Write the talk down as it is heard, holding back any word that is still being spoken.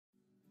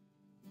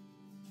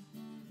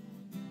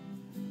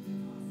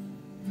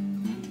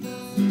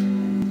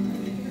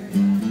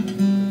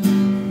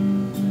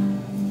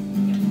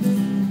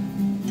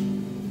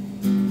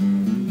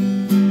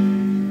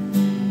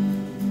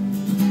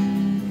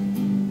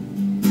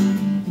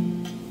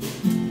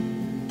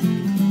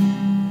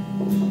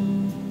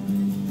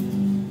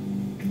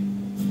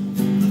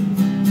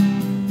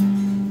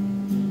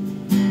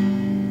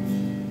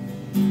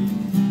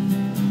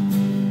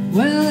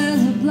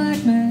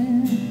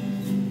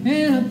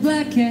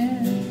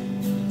cat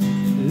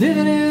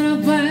living in a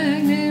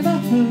black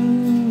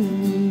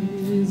neighborhood.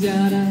 He's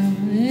got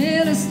an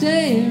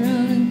interstate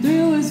running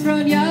through his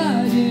front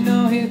yard. You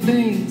know he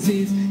thinks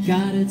he's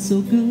got it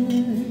so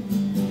good.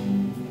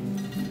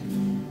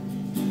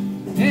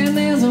 And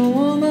there's a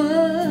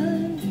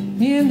woman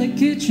in the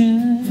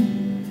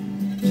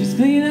kitchen, she's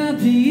cleaning up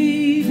the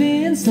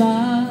evening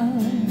slop.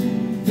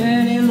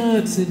 Then he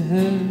looks at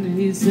her,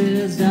 he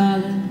says,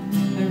 darling,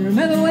 I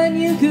remember when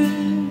you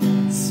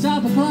could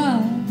stop a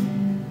clock.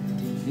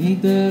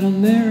 Ain't that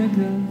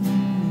America,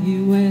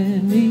 you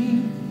and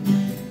me?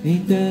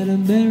 Ain't that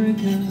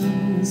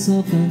America,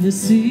 something to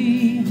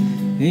see?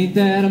 Ain't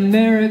that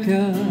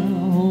America,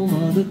 home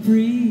of the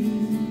free?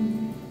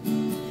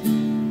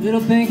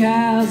 Little pink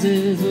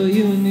houses for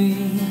you and me.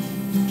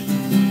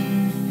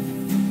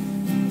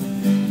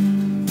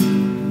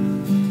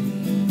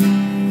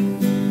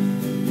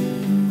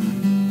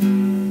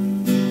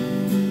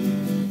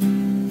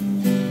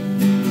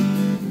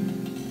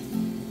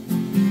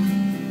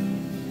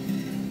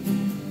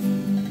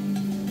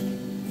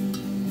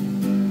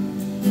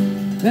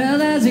 Well,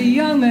 there's a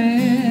young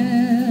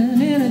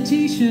man in a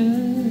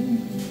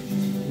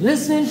t-shirt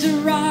listening to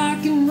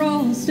rock and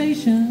roll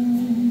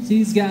stations.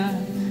 He's got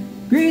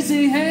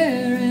greasy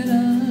hair and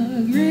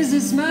a greasy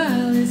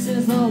smile. He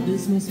says, oh,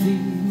 this must be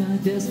my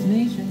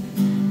destination.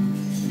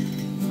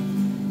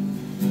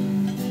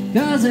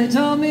 'Cause they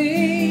told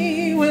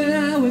me when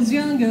I was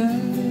younger,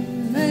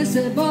 they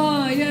said,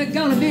 boy, you're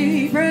gonna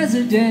be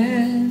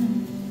president.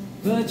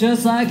 But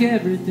just like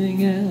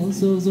everything else,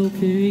 those old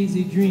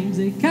crazy dreams,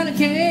 they kinda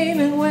came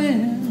and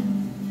went.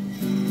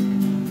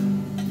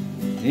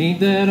 Ain't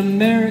that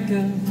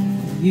America,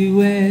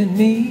 you and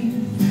me?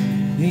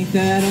 Ain't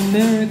that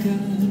America,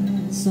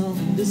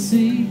 something to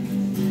see?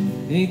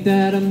 Ain't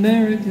that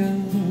America,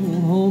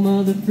 home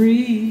of the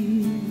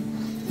free?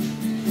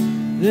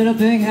 Little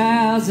pink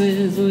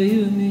houses for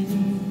you and me.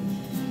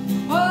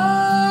 Oh,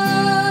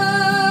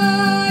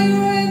 you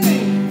and me.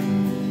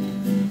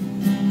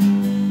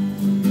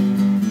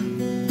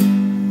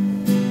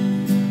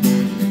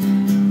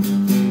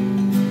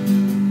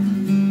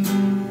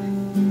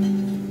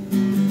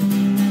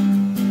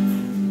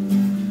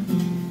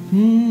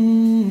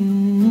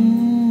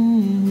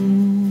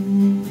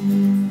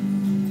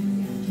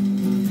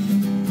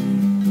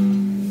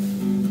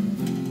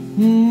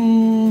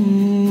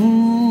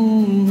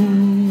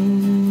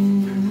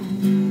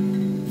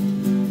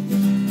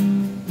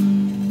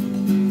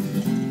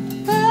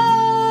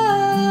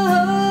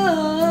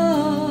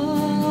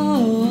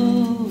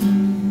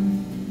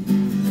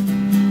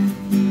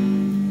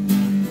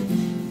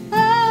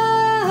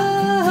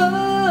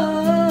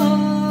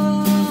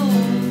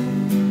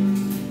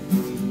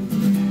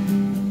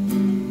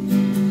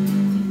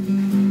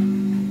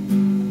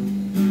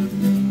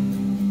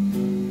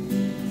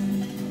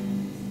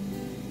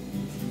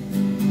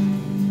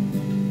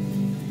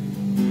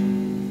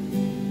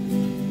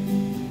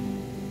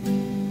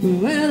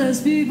 Well,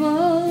 there's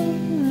people,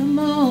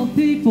 more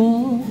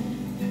people.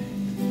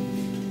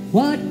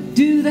 What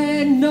do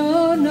they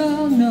know?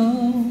 No,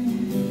 no.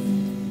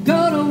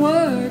 Go to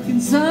work in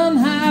some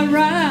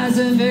high-rise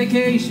and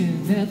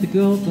vacation at the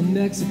Gulf of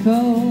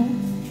Mexico.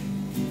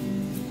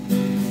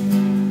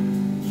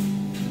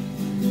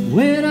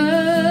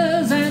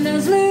 Winners and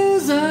there's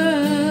losers.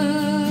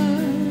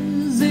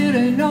 It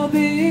ain't no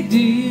big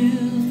deal,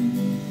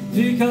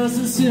 because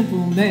the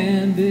simple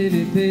man,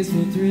 baby, pays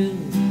for thrills.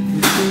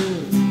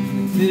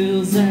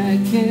 Feels that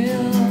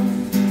kill.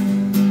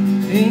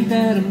 Ain't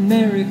that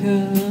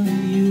America,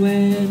 you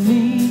and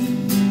me?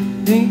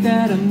 Ain't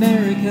that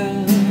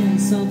America,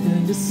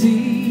 something to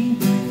see?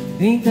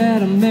 Ain't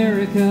that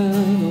America,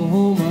 the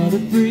home of the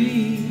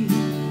free?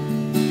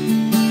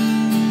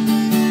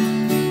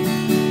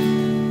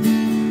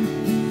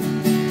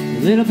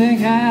 Little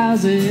pink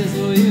houses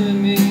for you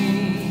and me.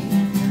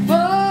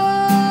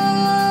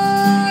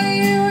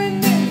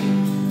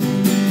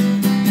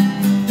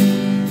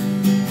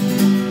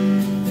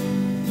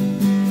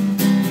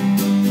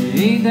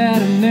 Ain't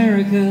that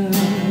America,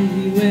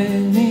 you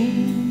and me?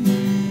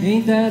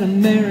 Ain't that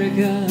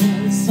America,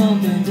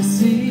 something to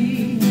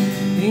see?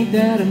 Ain't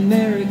that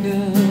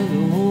America,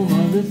 the home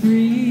of the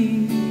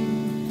free?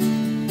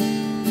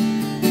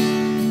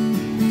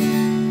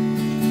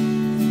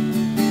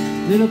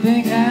 Little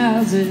pink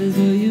houses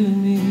for you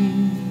and me.